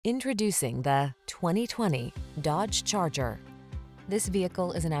Introducing the 2020 Dodge Charger. This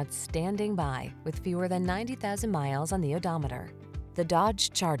vehicle is an outstanding buy with fewer than 90,000 miles on the odometer. The Dodge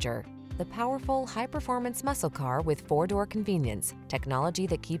Charger, the powerful, high-performance muscle car with four-door convenience, technology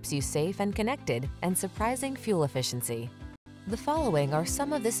that keeps you safe and connected, and surprising fuel efficiency. The following are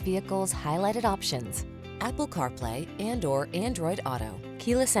some of this vehicle's highlighted options: Apple CarPlay and/or Android Auto,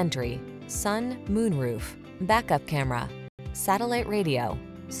 keyless entry, sun, moonroof, backup camera, satellite radio,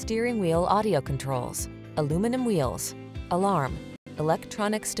 steering wheel audio controls, aluminum wheels, alarm,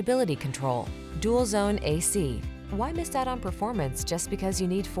 electronic stability control, dual zone AC. Why miss out on performance just because you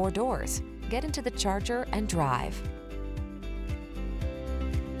need four doors? Get into the Charger and drive.